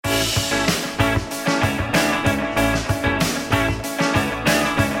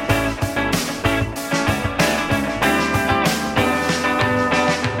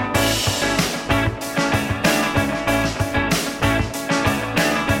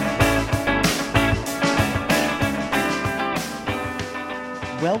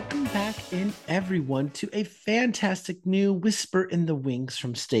in everyone to a fantastic new Whisper in the Wings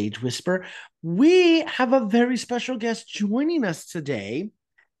from Stage Whisper. We have a very special guest joining us today.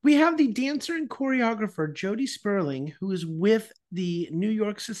 We have the dancer and choreographer Jody Sperling, who is with the New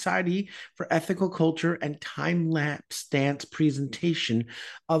York Society for Ethical Culture and time lapse dance presentation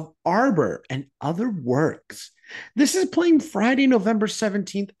of Arbor and Other Works. This is playing Friday, November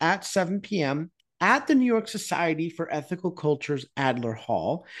 17th at 7 p.m. at the New York Society for Ethical Culture's Adler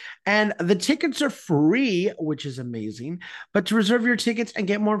Hall. And the tickets are free, which is amazing. But to reserve your tickets and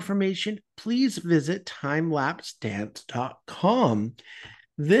get more information, please visit timelapsedance.com.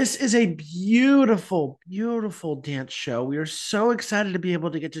 This is a beautiful, beautiful dance show. We are so excited to be able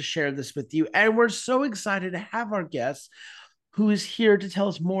to get to share this with you. And we're so excited to have our guest who is here to tell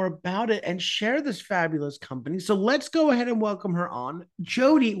us more about it and share this fabulous company. So let's go ahead and welcome her on.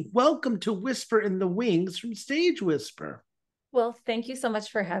 Jody, welcome to Whisper in the Wings from Stage Whisper. Well, thank you so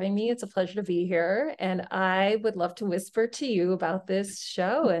much for having me. It's a pleasure to be here. And I would love to whisper to you about this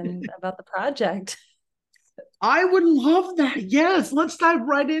show and about the project. I would love that. Yes, let's dive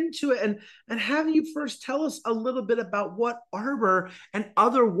right into it and have you first tell us a little bit about what Arbor and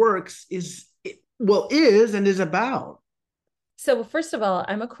Other Works is and is about. So, first of all,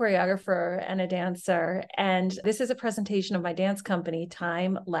 I'm a choreographer and a dancer, and this is a presentation of my dance company,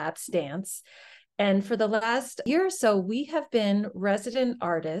 Time Lapse Dance. And for the last year or so, we have been resident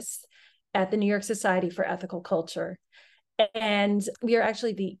artists at the New York Society for Ethical Culture. And we are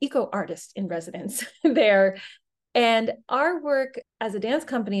actually the eco artist in residence there. And our work as a dance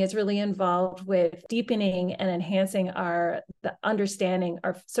company is really involved with deepening and enhancing the understanding,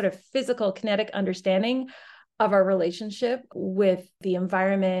 our sort of physical kinetic understanding of our relationship with the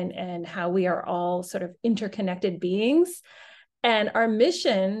environment and how we are all sort of interconnected beings. And our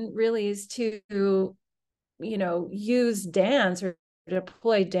mission really is to, use dance or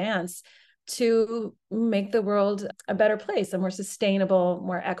deploy dance to make the world a better place, a more sustainable,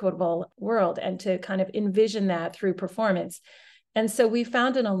 more equitable world, and to kind of envision that through performance. And so we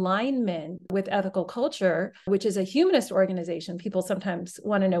found an alignment with Ethical Culture, which is a humanist organization. People sometimes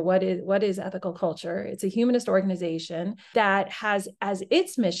want to know what is Ethical Culture. It's a humanist organization that has as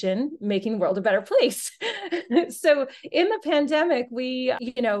its mission making the world a better place. So in the pandemic, we,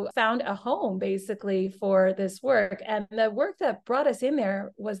 found a home basically for this work. And the work that brought us in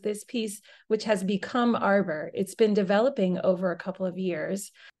there was this piece, which has become Arbor. It's been developing over a couple of years.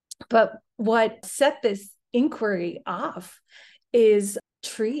 But what set this inquiry off is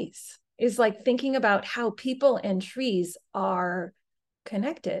trees, is like thinking about how people and trees are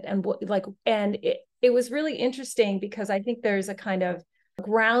connected. And it was really interesting because I think there's a kind of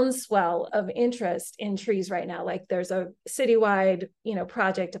groundswell of interest in trees right now. Like there's a citywide,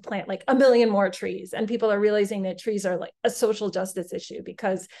 project to plant like 1 million more trees. And people are realizing that trees are like a social justice issue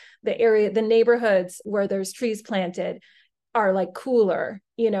because the neighborhoods where there's trees planted are like cooler,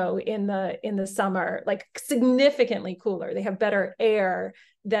 in the summer, like significantly cooler. They have better air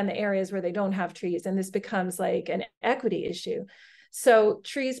than the areas where they don't have trees. And this becomes like an equity issue. So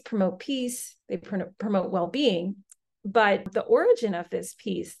trees promote peace, they promote well-being. But the origin of this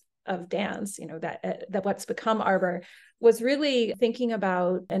piece of dance, that what's become Arbor, was really thinking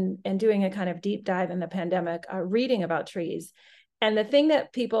about and doing a kind of deep dive in the pandemic, reading about trees. And the thing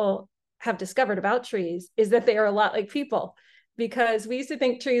that people have discovered about trees is that they are a lot like people, because we used to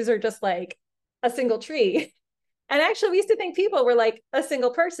think trees are just like a single tree. And actually, we used to think people were like a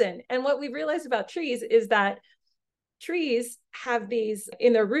single person. And what we realized about trees is that trees have these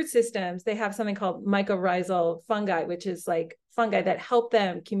in their root systems, they have something called mycorrhizal fungi, which is like fungi that help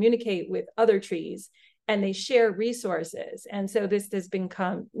them communicate with other trees, and they share resources. And so this has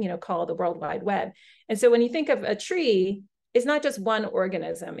become, called the World Wide Web. And so when you think of a tree, it's not just one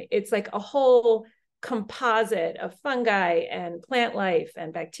organism. It's like a whole composite of fungi and plant life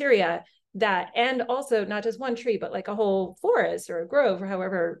and bacteria and also not just one tree, but like a whole forest or a grove or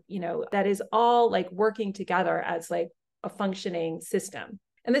however, that is all like working together as like a functioning system.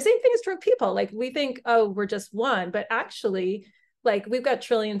 And the same thing is true of people. Like we think, oh, we're just one, but actually like we've got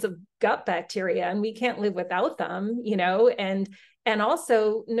trillions of gut bacteria and we can't live without them, and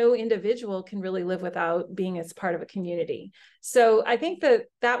also no individual can really live without being as part of a community. So I think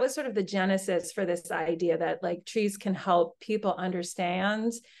that was sort of the genesis for this idea that like trees can help people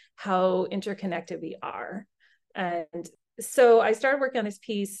understand how interconnected we are. And so I started working on this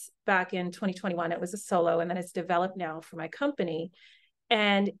piece back in 2021. It was a solo, and then it's developed now for my company.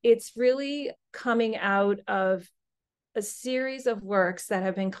 And it's really coming out of a series of works that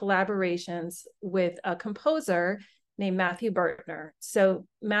have been collaborations with a composer named Matthew Bertner. So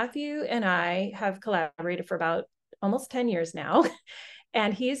Matthew and I have collaborated for about almost 10 years now.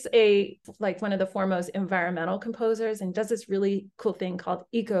 And he's one of the foremost environmental composers, and does this really cool thing called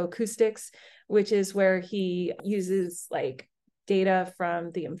ecoacoustics, which is where he uses like data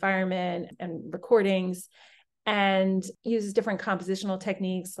from the environment and recordings and uses different compositional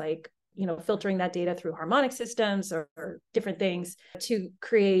techniques like filtering that data through harmonic systems or different things to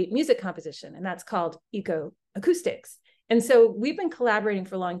create music composition. And that's called ecoacoustics. And so we've been collaborating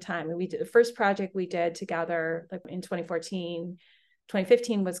for a long time. And we did the first project we did together like in 2014.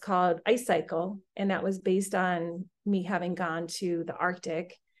 2015 was called Ice Cycle. And that was based on me having gone to the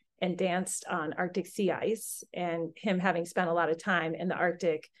Arctic and danced on Arctic sea ice, and him having spent a lot of time in the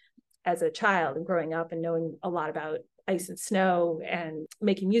Arctic as a child and growing up and knowing a lot about ice and snow and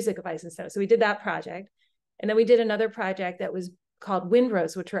making music of ice and snow. So we did that project. And then we did another project that was called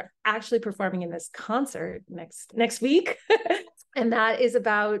Windrose, which we're actually performing in this concert next week. And that is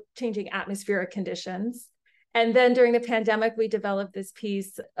about changing atmospheric conditions. And then during the pandemic, we developed this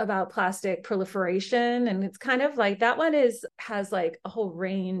piece about plastic proliferation. And it's kind of like that one has like a whole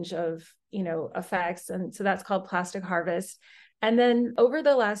range of, effects. And so that's called Plastic Harvest. And then over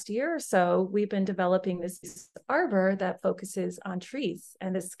the last year or so, we've been developing this arbor that focuses on trees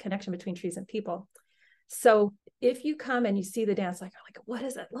and this connection between trees and people. So if you come and you see the dance, like, what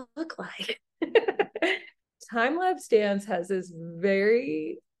does that look like? Time-lapse dance has this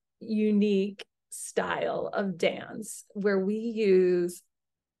very unique style of dance where we use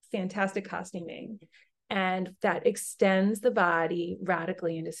fantastic costuming and that extends the body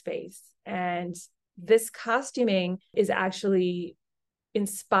radically into space. And this costuming is actually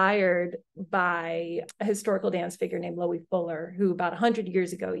inspired by a historical dance figure named Loie Fuller, who about 100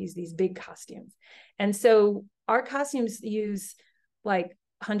 years ago used these big costumes. And so our costumes use like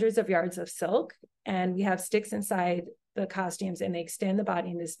hundreds of yards of silk, and we have sticks inside the costumes, and they extend the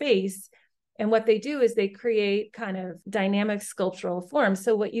body into space. And what they do is they create kind of dynamic sculptural forms.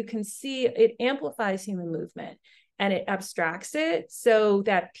 So what you can see, it amplifies human movement and it abstracts it so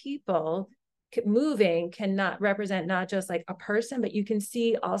that people moving cannot represent not just like a person, but you can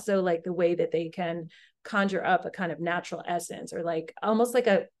see also like the way that they can conjure up a kind of natural essence, or like almost like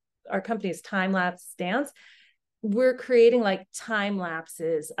our company's time-lapse dance. We're creating like time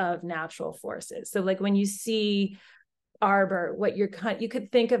lapses of natural forces. So like when you see arbor, you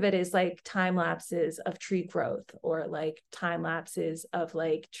could think of it as like time lapses of tree growth, or like time lapses of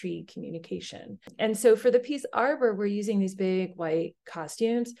like tree communication. And so for the piece arbor, we're using these big white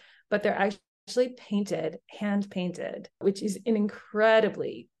costumes, but they're actually hand painted, which is an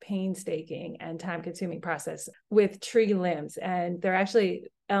incredibly painstaking and time-consuming process with tree limbs. And they're actually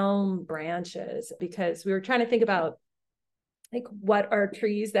elm branches, because we were trying to think about like what are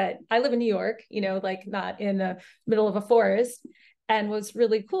trees that I live in New York, like not in the middle of a forest. And what's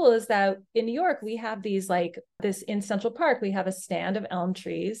really cool is that in New York, we have these like this in Central Park, we have a stand of elm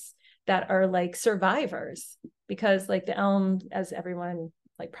trees that are like survivors, because like the elm, as everyone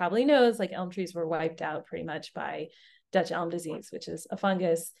like probably knows, like elm trees were wiped out pretty much by Dutch elm disease, which is a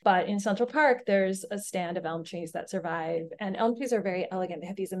fungus. But in Central Park, there's a stand of elm trees that survive. And elm trees are very elegant. They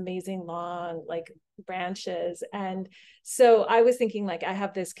have these amazing long like branches. And so I was thinking like I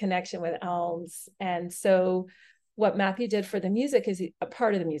have this connection with elms. And so what Matthew did for the music is a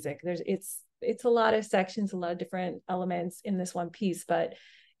part of the music. It's a lot of sections, a lot of different elements in this one piece, but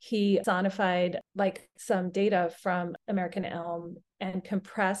he sonified like some data from American elm and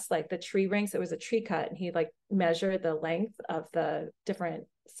compressed like the tree rings. It was a tree cut, and he like measured the length of the different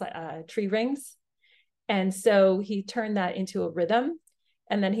tree rings. And so he turned that into a rhythm,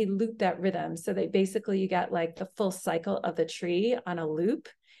 and then he looped that rhythm. So that basically you got like the full cycle of the tree on a loop.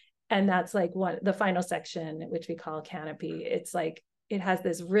 And that's like the final section, which we call canopy. It's like, it has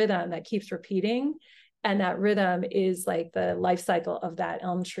this rhythm that keeps repeating. And that rhythm is like the life cycle of that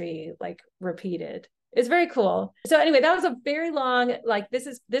elm tree, like repeated. It's very cool. So anyway, that was a very long, like this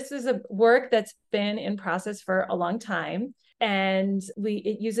is a work that's been in process for a long time. And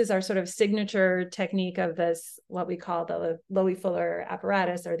it uses our sort of signature technique of this, what we call the Loie Fuller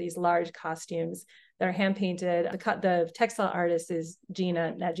apparatus, or these large costumes that are hand painted. The textile artist is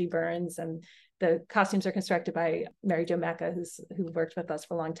Gina Nagy Burns, and the costumes are constructed by Mary Jo Mecca, who worked with us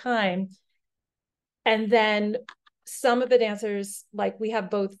for a long time. And then some of the dancers, like we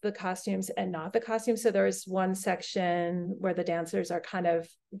have both the costumes and not the costumes. So there's one section where the dancers are kind of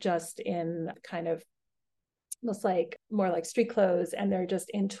just in kind of looks like more like street clothes, and they're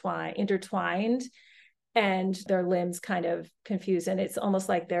just intertwined, and their limbs kind of confused. And it's almost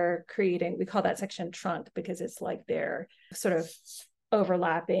like they're creating, we call that section trunk, because it's like they're sort of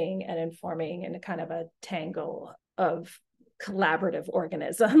overlapping and informing in a kind of a tangle of collaborative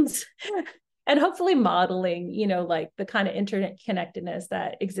organisms. and hopefully modeling, like the kind of internet connectedness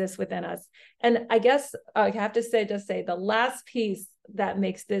that exists within us. And I guess I have to say, the last piece that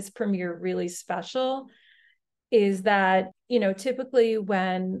makes this premiere really special is that, typically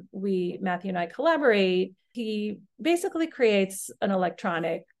when Matthew and I collaborate, he basically creates an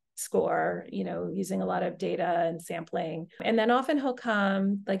electronic score, using a lot of data and sampling. And then often he'll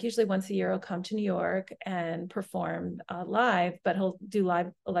come, like usually once a year, he'll come to New York and perform live, but he'll do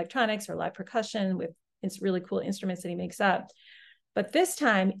live electronics or live percussion with really cool instruments that he makes up. But this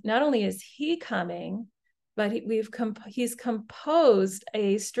time, not only is he coming, but he's composed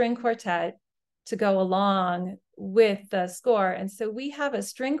a string quartet to go along with the score. And so we have a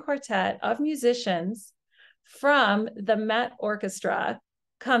string quartet of musicians from the Met Orchestra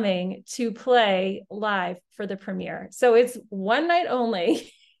coming to play live for the premiere. So it's one night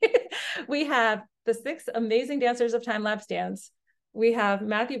only. We have the 6 amazing dancers of time-lapse dance. We have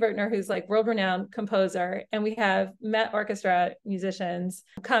Matthew Bertner, who's like world-renowned composer, and we have Met Orchestra musicians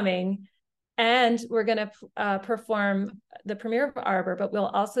coming. And we're going to perform the premiere of Arbor, but we'll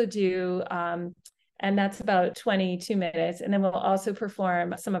also do, and that's about 22 minutes. And then we'll also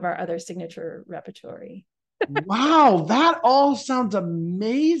perform some of our other signature repertory. Wow, that all sounds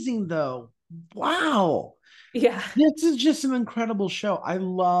amazing, though. Wow. Yeah. This is just an incredible show. I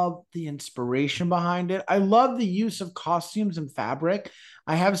love the inspiration behind it. I love the use of costumes and fabric.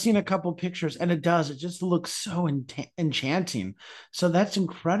 I have seen a couple pictures, and it just looks so enchanting. So that's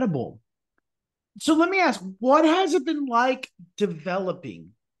incredible. So let me ask, what has it been like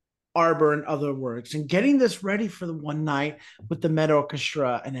developing Arbor and other works and getting this ready for the one night with the Met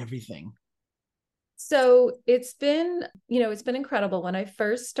Orchestra and everything? So it's been incredible. When I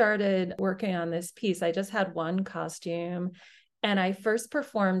first started working on this piece, I just had one costume and I first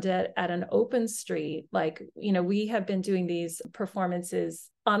performed it at an open street. Like, we have been doing these performances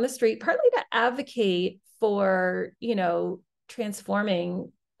on the street, partly to advocate for,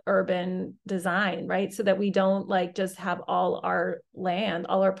 transforming urban design, right? So that we don't just have all our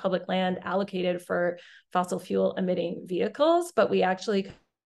public land allocated for fossil fuel emitting vehicles, but we actually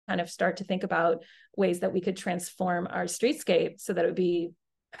kind of start to think about ways that we could transform our streetscape so that it would be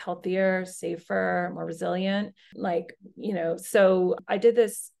healthier, safer, more resilient. So I did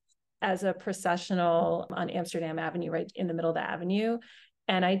this as a processional on Amsterdam Avenue, right in the middle of the avenue.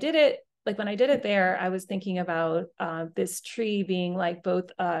 And I did it, when I did it there, I was thinking about this tree being both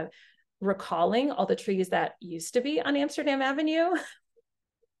recalling all the trees that used to be on Amsterdam Avenue,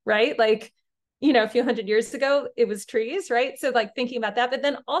 right? A few hundred years ago, it was trees, right? So thinking about that, but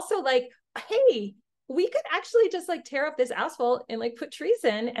then also hey, we could actually just tear up this asphalt and put trees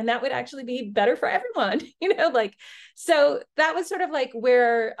in, and that would actually be better for everyone, so that was sort of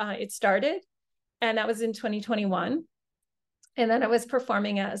where it started. And that was in 2021. And then I was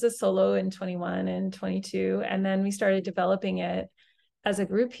performing it as a solo in 21 and 22. And then we started developing it as a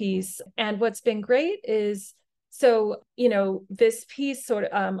group piece. And what's been great is, so, this piece sort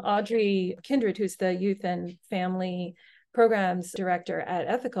of, Audrey Kindred, who's the youth and family programs director at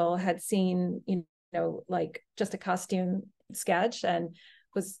Ethical, had seen, just a costume sketch and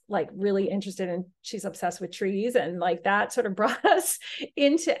was really interested in, she's obsessed with trees. And that sort of brought us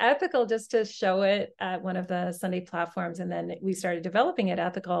into Ethical just to show it at one of the Sunday platforms. And then we started developing it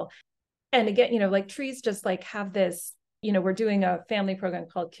Ethical. And again, trees just have this, we're doing a family program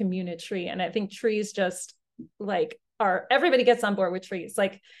called Community. And I think trees just everybody gets on board with trees.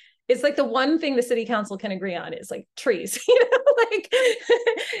 It's the one thing the city council can agree on is trees,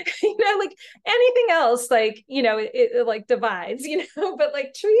 anything else, it divides,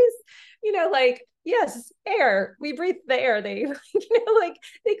 but trees, yes, air, we breathe the air. They,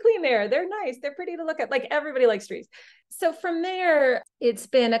 they clean the air. They're nice. They're pretty to look at. Everybody likes trees. So from there, it's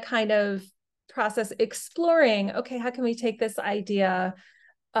been a kind of process exploring, okay, how can we take this idea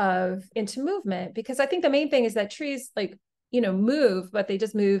into movement? Because I think the main thing is that trees move, but they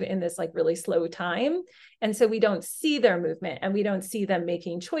just move in this really slow time. And so we don't see their movement and we don't see them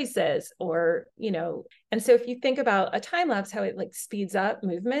making choices or, and so if you think about a time lapse, how it speeds up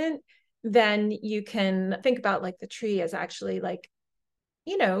movement, then you can think about the tree as actually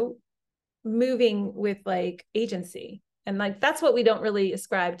moving with agency. And that's what we don't really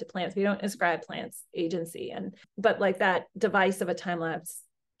ascribe to plants. We don't ascribe plants agency. But that device of a time lapse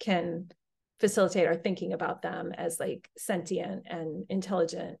can facilitate our thinking about them as sentient and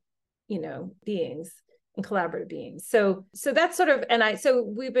intelligent, beings and collaborative beings. So that's sort of, so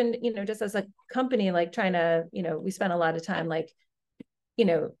we've been, just as a company, trying to, we spent a lot of time,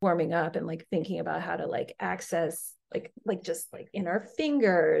 warming up and thinking about how to access, just in our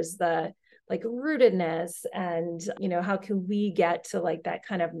fingers, the like rootedness, and how can we get to like that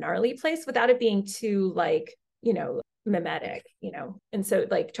kind of gnarly place without it being too like mimetic, and so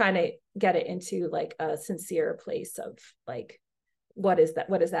like trying to get it into like a sincere place of like what does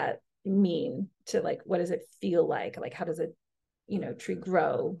that mean to like what does it feel like how does it tree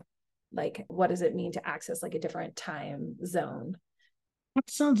grow, like what does it mean to access like a different time zone. That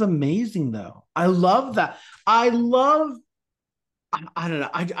sounds amazing, though. I love that. I love. I don't know.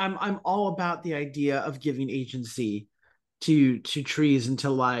 I'm all about the idea of giving agency to trees and to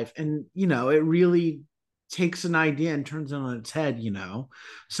life, and it really takes an idea and turns it on its head.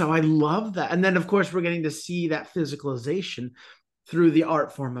 So I love that. And then of course we're getting to see that physicalization through the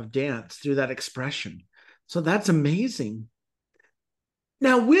art form of dance, through that expression. So that's amazing.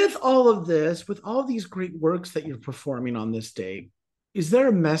 Now, with all of this, with all these great works that you're performing on this day, is there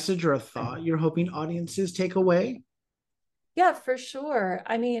a message or a thought you're hoping audiences take away? Yeah, for sure.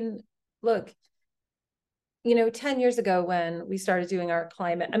 I mean, look, 10 years ago when we started doing our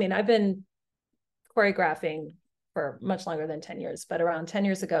climate, I mean, I've been choreographing for much longer than 10 years, but around 10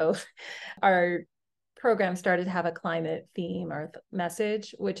 years ago, our program started to have a climate theme or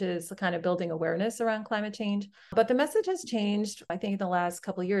message, which is kind of building awareness around climate change. But the message has changed, I think, in the last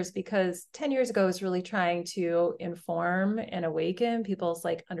couple of years, because 10 years ago was really trying to inform and awaken people's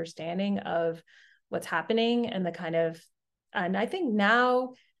like understanding of what's happening and and I think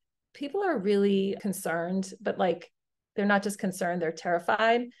now people are really concerned, but like they're not just concerned, they're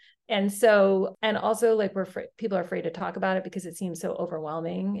terrified. And so, and also like people are afraid to talk about it because it seems so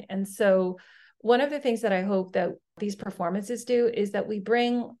overwhelming. And so one of the things that I hope that these performances do is that we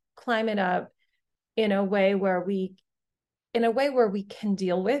bring climate up in a way where we can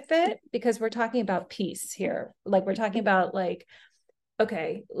deal with it, because we're talking about peace here. Like we're talking about like,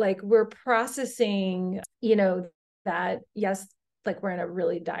 okay, like we're processing, that yes, like we're in a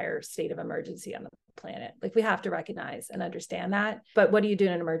really dire state of emergency on the planet. Like we have to recognize and understand that. But what do you do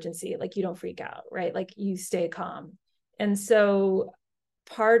in an emergency? Like you don't freak out, right? Like you stay calm. And so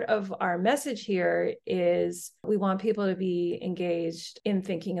part of our message here is we want people to be engaged in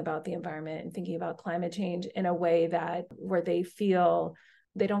thinking about the environment and thinking about climate change in a way that where they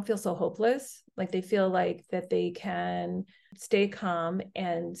don't feel so hopeless. Like they feel like that they can stay calm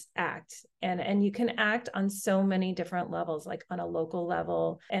and act. And you can act on so many different levels, like on a local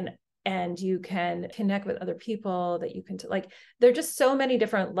level, and you can connect with other people, that you can like there are just so many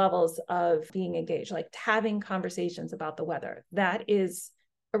different levels of being engaged, like having conversations about the weather. That is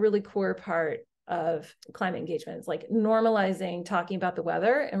a really core part of climate engagement. It's like normalizing talking about the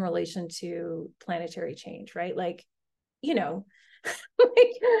weather in relation to planetary change, right? Like,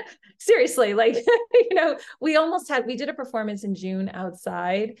 like, seriously, like, we did a performance in June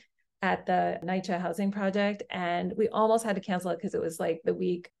outside at the NYCHA housing project, and we almost had to cancel it because it was like the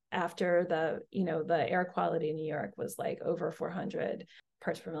week after the air quality in New York was like over 400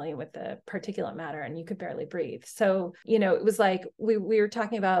 parts per million with the particulate matter, and you could barely breathe. So, it was like we were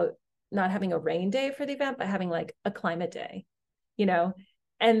talking about not having a rain day for the event, but having like a climate day,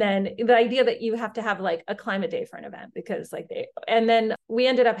 and then the idea that you have to have like a climate day for an event, because and then we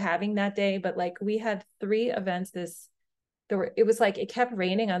ended up having that day, but like we had 3 events it was like it kept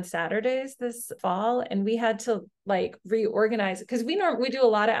raining on Saturdays this fall, and we had to like reorganize because we do a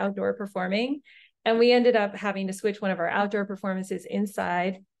lot of outdoor performing, and we ended up having to switch one of our outdoor performances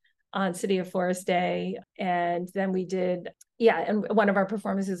inside on City of Forest Day. And then we did, and one of our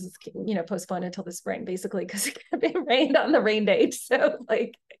performances was, postponed until the spring, basically, because it rained on the rain date. So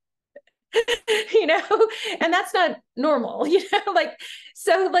like, and that's not normal,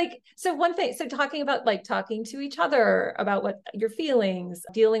 so one thing, so talking about like talking to each other about what your feelings,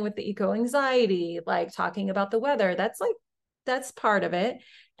 dealing with the eco anxiety, like talking about the weather, that's part of it.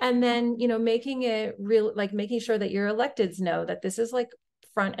 And then, making it real, like making sure that your electeds know that this is like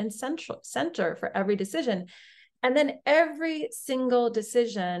front and center for every decision. And then every single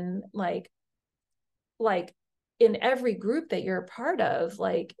decision, like in every group that you're a part of,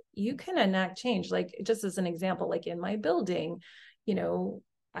 like you can enact change. Like just as an example, like in my building,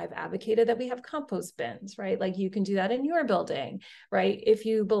 I've advocated that we have compost bins, right? Like you can do that in your building, right? If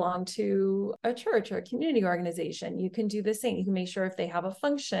you belong to a church or a community organization, you can do the same. You can make sure if they have a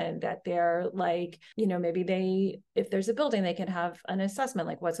function that they're like, maybe if there's a building, they can have an assessment,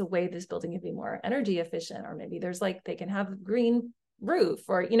 like what's a way this building can be more energy efficient, or maybe there's like, they can have green roof,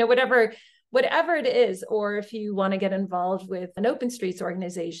 or, whatever it is. Or if you want to get involved with an open streets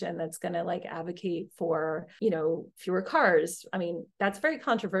organization that's going to like advocate for, fewer cars. I mean, that's very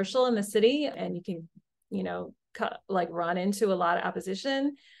controversial in the city, and you can, run into a lot of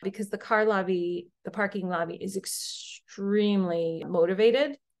opposition because the parking lobby is extremely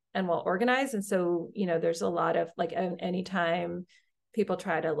motivated and well organized. And so, there's a lot of like, anytime people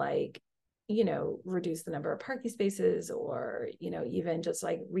try to like, reduce the number of parking spaces, or, even just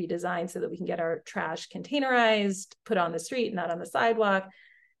like redesign so that we can get our trash containerized, put on the street, not on the sidewalk,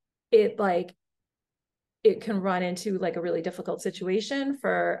 it can run into like a really difficult situation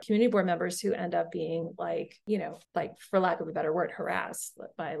for community board members who end up being like, like, for lack of a better word, harassed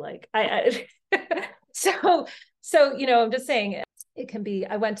by like, so, I'm just saying it can be.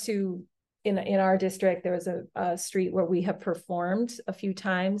 I went to, in our district, there was a street where we have performed a few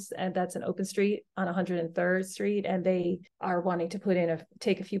times, and that's an open street on 103rd Street. And they are wanting to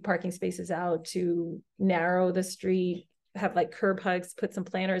take a few parking spaces out to narrow the street, have like curb hugs, put some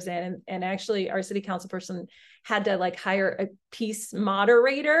planters in. And actually our city council person had to like hire a peace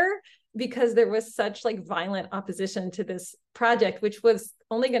moderator because there was such like violent opposition to this project, which was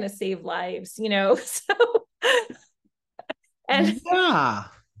only going to save lives, so. And yeah,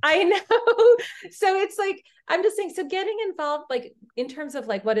 I know. So it's like, I'm just saying, so getting involved, like in terms of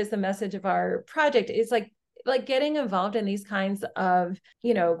like, what is the message of our project, is like getting involved in these kinds of,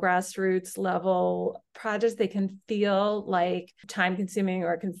 grassroots level projects. They can feel like time consuming,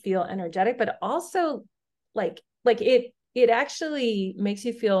 or it can feel energetic, but also like it actually makes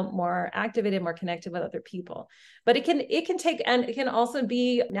you feel more activated, more connected with other people. But it can take, and it can also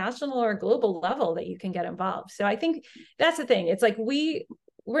be national or global level that you can get involved. So I think that's the thing. It's like,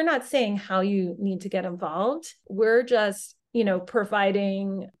 we're not saying how you need to get involved. We're just,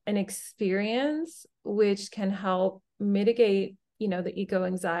 providing an experience which can help mitigate, the eco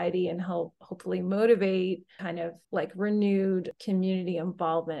anxiety, and help hopefully motivate kind of like renewed community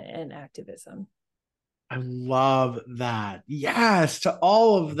involvement and activism. I love that. Yes, to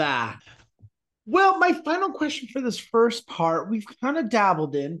all of that. Well, my final question for this first part, we've kind of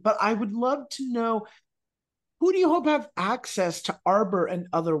dabbled in, but I would love to know, who do you hope have access to Arbor and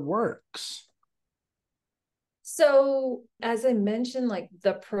other works? So as I mentioned, like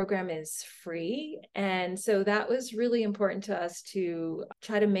the program is free. And so that was really important to us to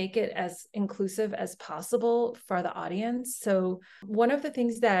try to make it as inclusive as possible for the audience. So one of the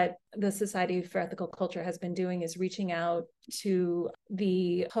things that the Society for Ethical Culture has been doing is reaching out to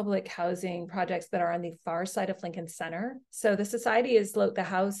the public housing projects that are on the far side of Lincoln Center. So the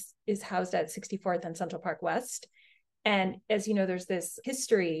house is housed at 64th and Central Park West. And as you know, there's this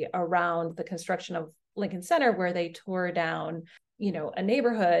history around the construction of Lincoln Center where they tore down, a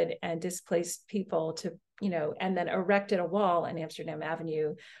neighborhood and displaced people to, and then erected a wall on Amsterdam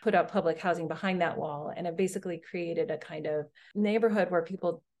Avenue, put up public housing behind that wall. And it basically created a kind of neighborhood where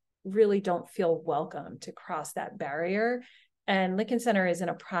people really don't feel welcome to cross that barrier. And Lincoln Center is in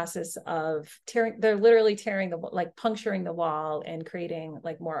a process of they're literally tearing puncturing the wall and creating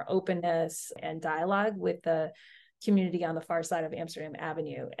like more openness and dialogue with the community on the far side of Amsterdam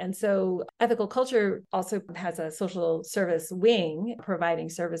Avenue. And so Ethical Culture also has a social service wing providing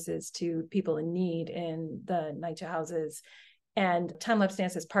services to people in need in the NYCHA houses. And Time Lapse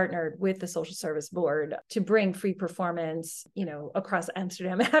Dance has partnered with the Social Service Board to bring free performance, across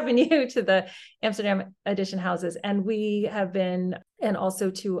Amsterdam Avenue to the Amsterdam Edition houses. And we have been, and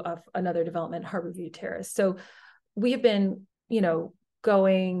also to another development, Harborview Terrace. So we have been,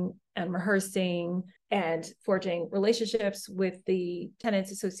 going and rehearsing and forging relationships with the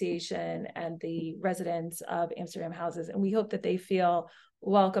Tenants Association and the residents of Amsterdam houses. And we hope that they feel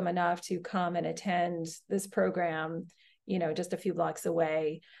welcome enough to come and attend this program, just a few blocks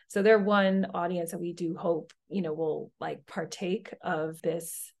away. So they're one audience that we do hope, will like partake of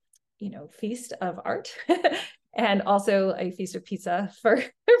this, feast of art and also a feast of pizza for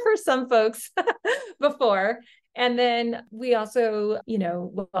some folks before. And then we also,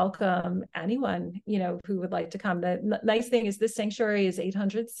 welcome anyone, who would like to come. The nice thing is this sanctuary is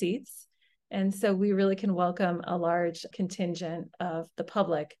 800 seats. And so we really can welcome a large contingent of the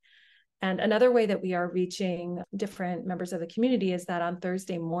public. And another way that we are reaching different members of the community is that on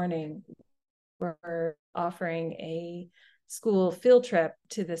Thursday morning, we're offering a school field trip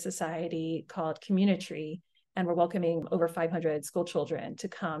to the society called Community. And we're welcoming over 500 school children to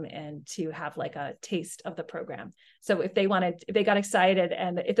come and to have like a taste of the program. So if they got excited,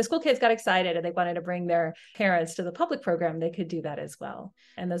 and if the school kids got excited and they wanted to bring their parents to the public program, they could do that as well.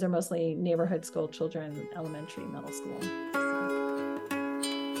 And those are mostly neighborhood school children, elementary, middle school.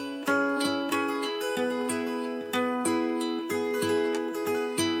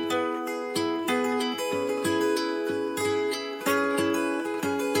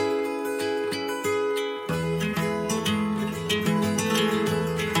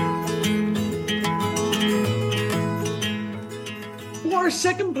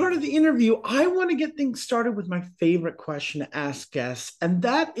 second part of the interview, I want to get things started with my favorite question to ask guests, and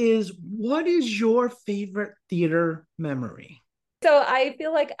that is, what is your favorite theater memory? So I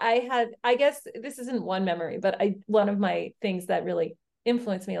feel like I guess this isn't one memory, but one of my things that really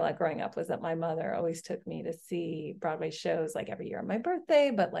influenced me a lot growing up was that my mother always took me to see Broadway shows like every year on my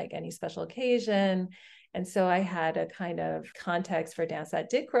birthday, but like any special occasion. And so I had a kind of context for dance that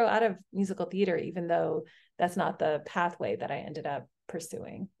did grow out of musical theater, even though that's not the pathway that I ended up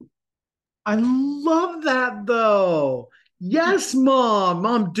pursuing. I love that though. Yes, mom.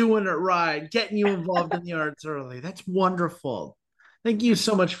 Mom doing it right, getting you involved in the arts early. That's wonderful. Thank you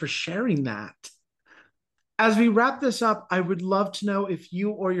so much for sharing that. As we wrap this up, I would love to know if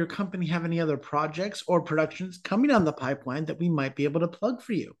you or your company have any other projects or productions coming down the pipeline that we might be able to plug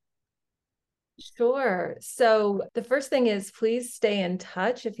for you. Sure. So the first thing is please stay in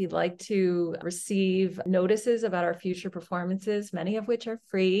touch if you'd like to receive notices about our future performances, many of which are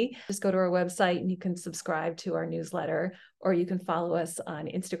free. Just go to our website and you can subscribe to our newsletter, or you can follow us on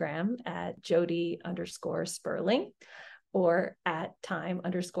Instagram at Jody_Sperling or at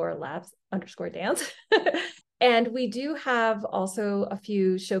time_labs_dance. And we do have also a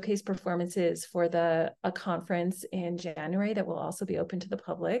few showcase performances for a conference in January that will also be open to the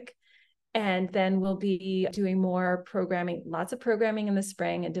public. And then we'll be doing more programming, lots of programming in the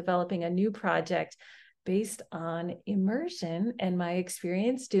spring, and developing a new project based on immersion and my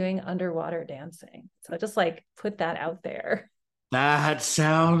experience doing underwater dancing. So just like put that out there. That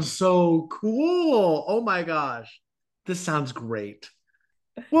sounds so cool. Oh my gosh. This sounds great.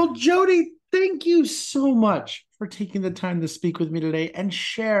 Well, Jody, thank you so much for taking the time to speak with me today and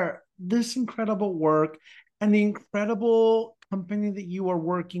share this incredible work and the incredible company that you are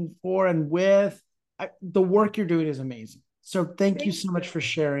working for and with. The work you're doing is amazing. So thank you so much for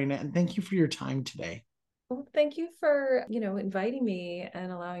sharing it, and thank you for your time today. Well, thank you for, inviting me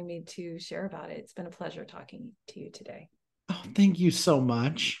and allowing me to share about it. It's been a pleasure talking to you today. Oh, thank you so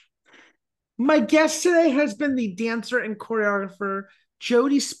much. My guest today has been the dancer and choreographer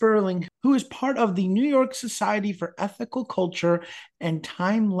Jody Sperling, who is part of the New York Society for Ethical Culture and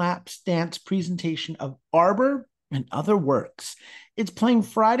time-lapse dance presentation of Arbor and Other Works. It's playing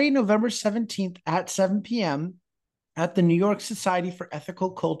Friday, November 17th at 7 p.m. at the New York Society for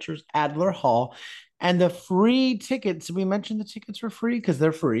Ethical Culture's Adler Hall. And the free tickets, we mentioned the tickets were free because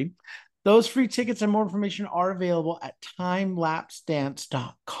they're free. Those free tickets and more information are available at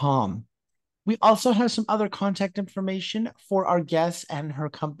timelapsedance.com. We also have some other contact information for our guests and her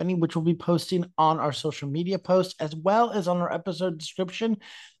company, which we'll be posting on our social media post as well as on our episode description.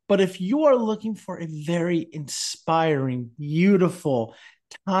 But if you are looking for a very inspiring, beautiful,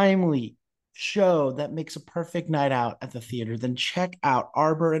 timely show that makes a perfect night out at the theater, then check out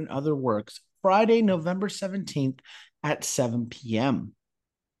Arbor and Other Works, Friday, November 17th at 7 p.m.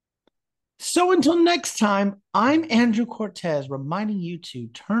 So until next time, I'm Andrew Cortez, reminding you to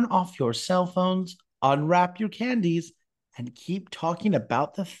turn off your cell phones, unwrap your candies, and keep talking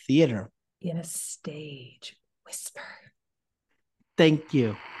about the theater. In a stage whisper. Thank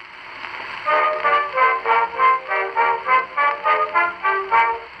you.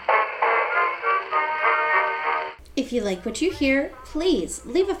 If you like what you hear, please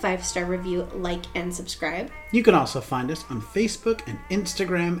leave a 5-star review, like, and subscribe. You can also find us on Facebook and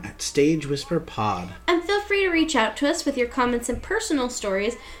Instagram at Stage Whisper Pod. And feel free to reach out to us with your comments and personal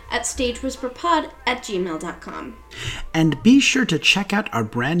stories at stagewhisperpod@gmail.com. And be sure to check out our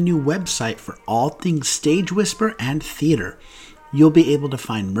brand new website for all things Stage Whisper and theater. You'll be able to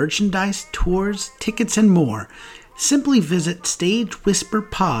find merchandise, tours, tickets, and more. Simply visit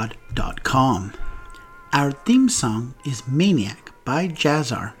stagewhisperpod.com. Our theme song is Maniac by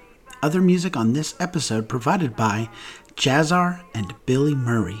Jazzar. Other music on this episode provided by Jazzar and Billy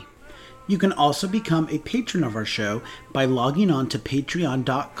Murray. You can also become a patron of our show by logging on to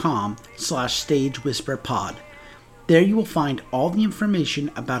patreon.com/stagewhisperpod. There you will find all the information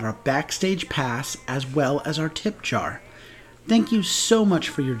about our backstage pass as well as our tip jar. Thank you so much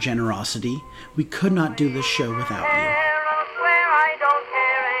for your generosity. We could not do this show without you.